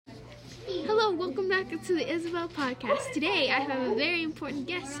Hello, welcome back to the Isabel Podcast. Today I have a very important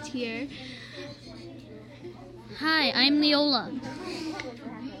guest here. Hi, I'm Leola.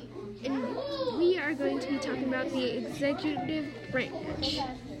 And we are going to be talking about the executive branch.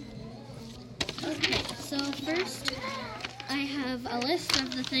 Okay, so first I have a list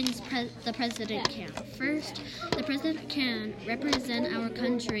of the things the president can. First, the president can represent our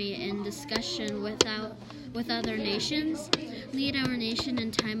country in discussion with other nations, lead our nation in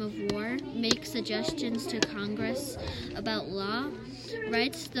time of war, make suggestions to Congress about law,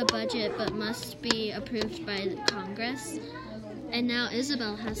 writes the budget but must be approved by Congress. And now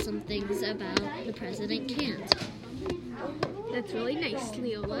Isabel has some things about the president can't. That's really nice,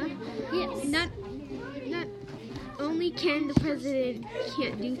 Leola. Yes. Not only can the president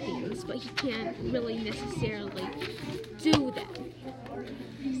can't do things, but he can't really necessarily do them.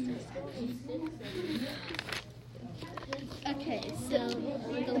 Okay, so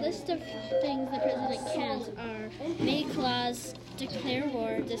the list of things the president can't are make laws, declare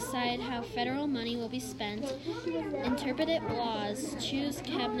war, decide how federal money will be spent, interpret laws, choose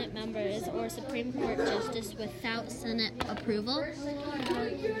cabinet members or Supreme Court justice without Senate approval.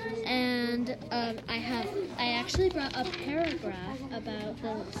 And I actually brought a paragraph about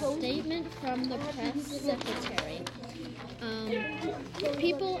the statement from the press secretary.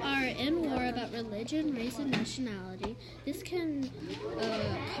 People are in war about religion, race, and nationality. This can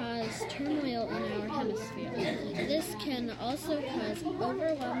cause turmoil in our hemisphere. This can also cause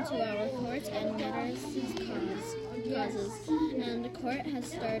overwhelm to our courts and literacy causes. And the court has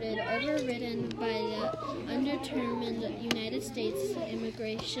started overridden by the undetermined United States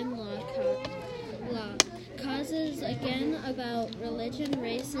immigration law. Causes again about religion,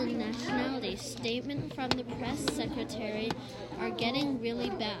 race, and nationality. Statement from the press secretary are getting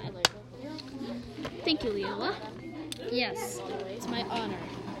really bad. Thank you, Leola. Yes, it's my honor.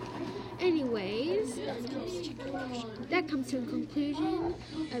 Anyways, that comes to a conclusion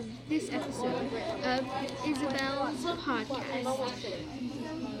of this episode of Isabel's podcast.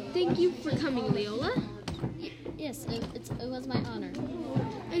 Thank you for coming, Leola. Yes, it was my honor.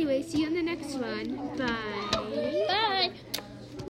 Anyway, see you in the next one. Bye. Bye.